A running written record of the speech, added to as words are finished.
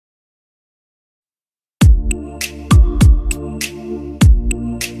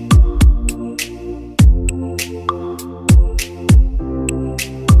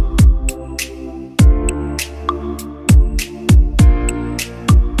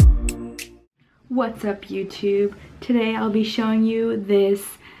What's up YouTube? Today I'll be showing you this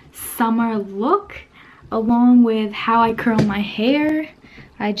summer look along with how I curl my hair.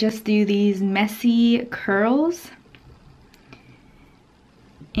 I just do these messy curls.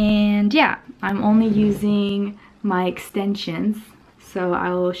 And yeah, I'm only using my extensions. So I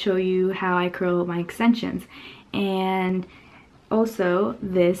will show you how I curl my extensions. And also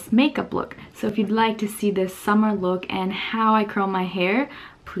this makeup look. So if you'd like to see this summer look and how I curl my hair,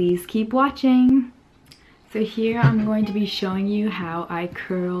 please keep watching. So here I'm going to be showing you how I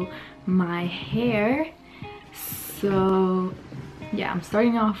curl my hair. So yeah, I'm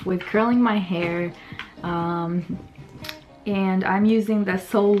starting off with curling my hair, and I'm using the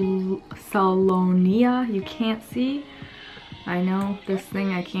Salonia. You can't see. I know this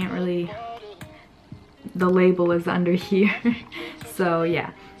thing I can't really, the label is under here. So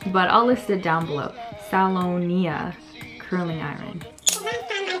yeah, but I'll list it down below. Salonia curling iron. Last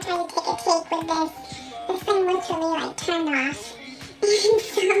time I tried to take a cake with this thing literally like turned off. And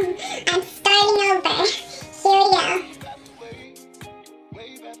so I'm starting over. Here we go.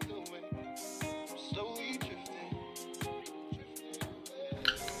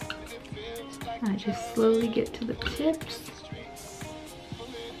 I just slowly get to the tips.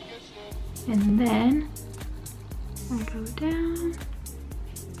 And then I go down.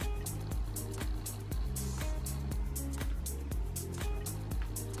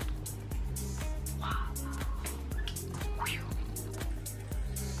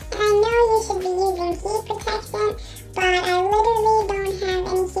 Should be using heat protection, but I literally don't have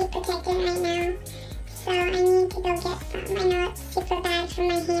any heat protection right now, so I need to go get some. I know it's super bad for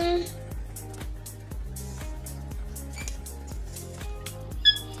my hair.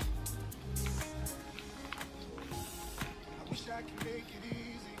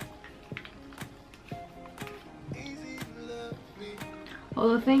 Well,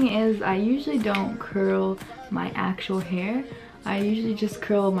 the thing is, I usually don't curl my actual hair. I usually just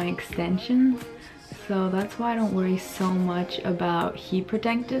curl my extensions, so that's why I don't worry so much about heat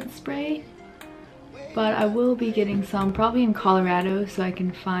protectant spray. But I will be getting some probably in Colorado, so I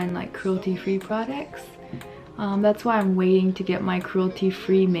can find like cruelty-free products. That's why I'm waiting to get my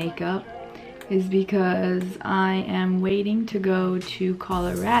cruelty-free makeup, is because I am waiting to go to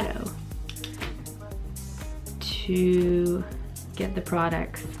Colorado to get the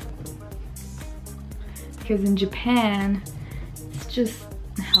products. Because in Japan, just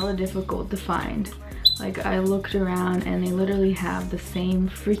hella difficult to find. Like, I looked around and they literally have the same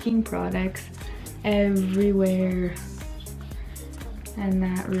freaking products everywhere, and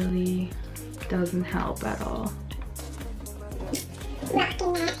that really doesn't help at all.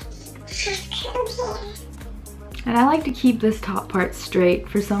 And I like to keep this top part straight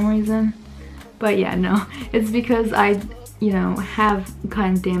for some reason, but yeah, no, it's because I have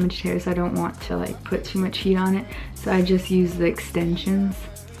kind of damaged hair, so I don't want to like put too much heat on it. So I just use the extensions,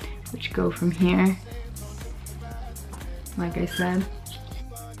 which go from here, like I said.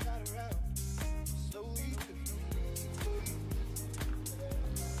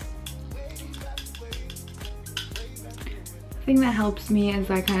 The thing that helps me is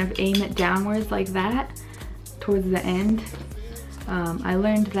I kind of aim it downwards like that, towards the end. I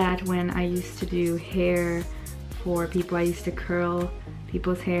learned that when I used to do hair for people. I used to curl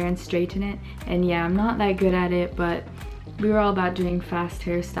people's hair and straighten it, and yeah, I'm not that good at it, but we were all about doing fast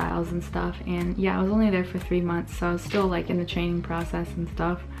hairstyles and stuff. And yeah, I was only there for 3 months, so I was still like in the training process and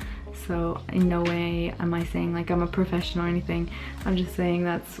stuff, so in no way am I saying like I'm a professional or anything. I'm just saying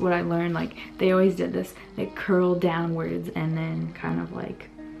that's what I learned. Like, they always did this, they curl downwards and then kind of like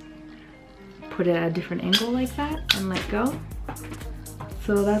put it at a different angle like that and let go.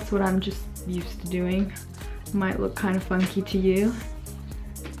 So that's what I'm just used to doing. Might look kind of funky to you.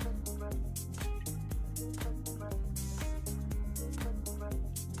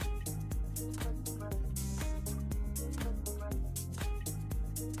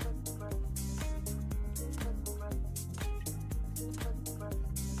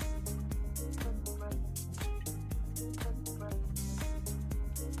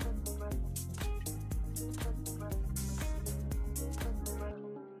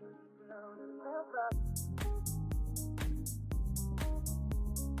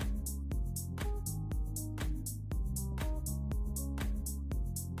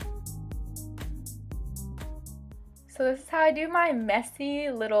 So this is how I do my messy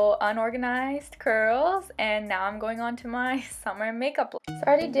little unorganized curls, and now I'm going on to my summer makeup look. So I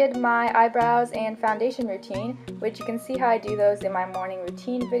already did my eyebrows and foundation routine, which you can see how I do those in my morning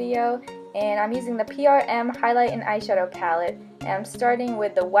routine video, and I'm using the PRM highlight and eyeshadow palette, and I'm starting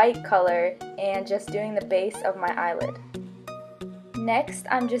with the white color and just doing the base of my eyelid. Next,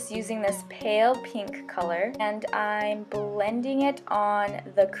 I'm just using this pale pink color and I'm blending it on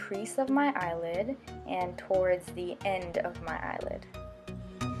the crease of my eyelid and towards the end of my eyelid.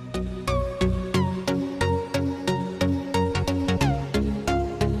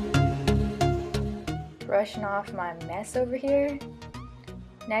 Brushing off my mess over here.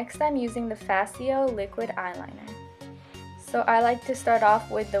 Next, I'm using the Fasio liquid eyeliner. So I like to start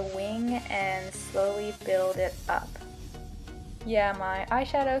off with the wing and slowly build it up. Yeah, my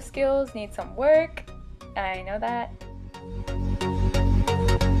eyeshadow skills need some work. I know that.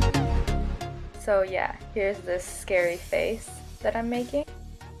 So yeah, here's this scary face that I'm making.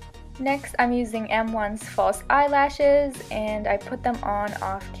 Next, I'm using M1's false eyelashes and I put them on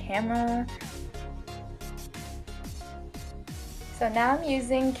off camera. So now I'm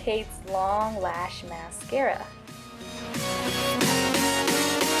using Kate's Long Lash Mascara.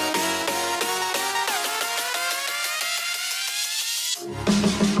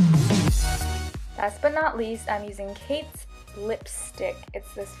 Last but not least, I'm using Kate's lipstick.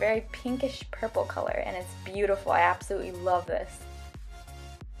 It's this very pinkish purple color and it's beautiful. I absolutely love this.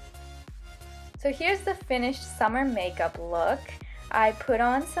 So here's the finished summer makeup look. I put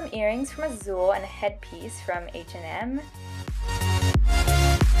on some earrings from Azul and a headpiece from H&M.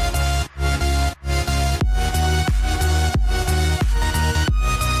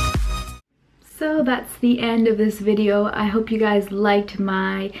 So that's the end of this video. I hope you guys liked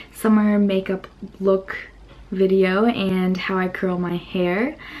my summer makeup look video and how I curl my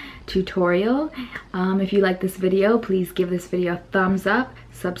hair tutorial. If you like this video, please give this video a thumbs up,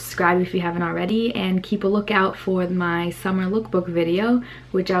 subscribe if you haven't already, and keep a lookout for my summer lookbook video,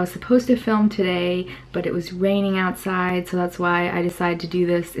 which I was supposed to film today, but it was raining outside, so that's why I decided to do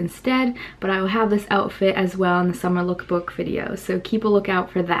this instead. But I will have this outfit as well in the summer lookbook video, so keep a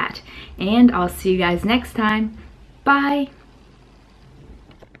lookout for that. And I'll see you guys next time. Bye!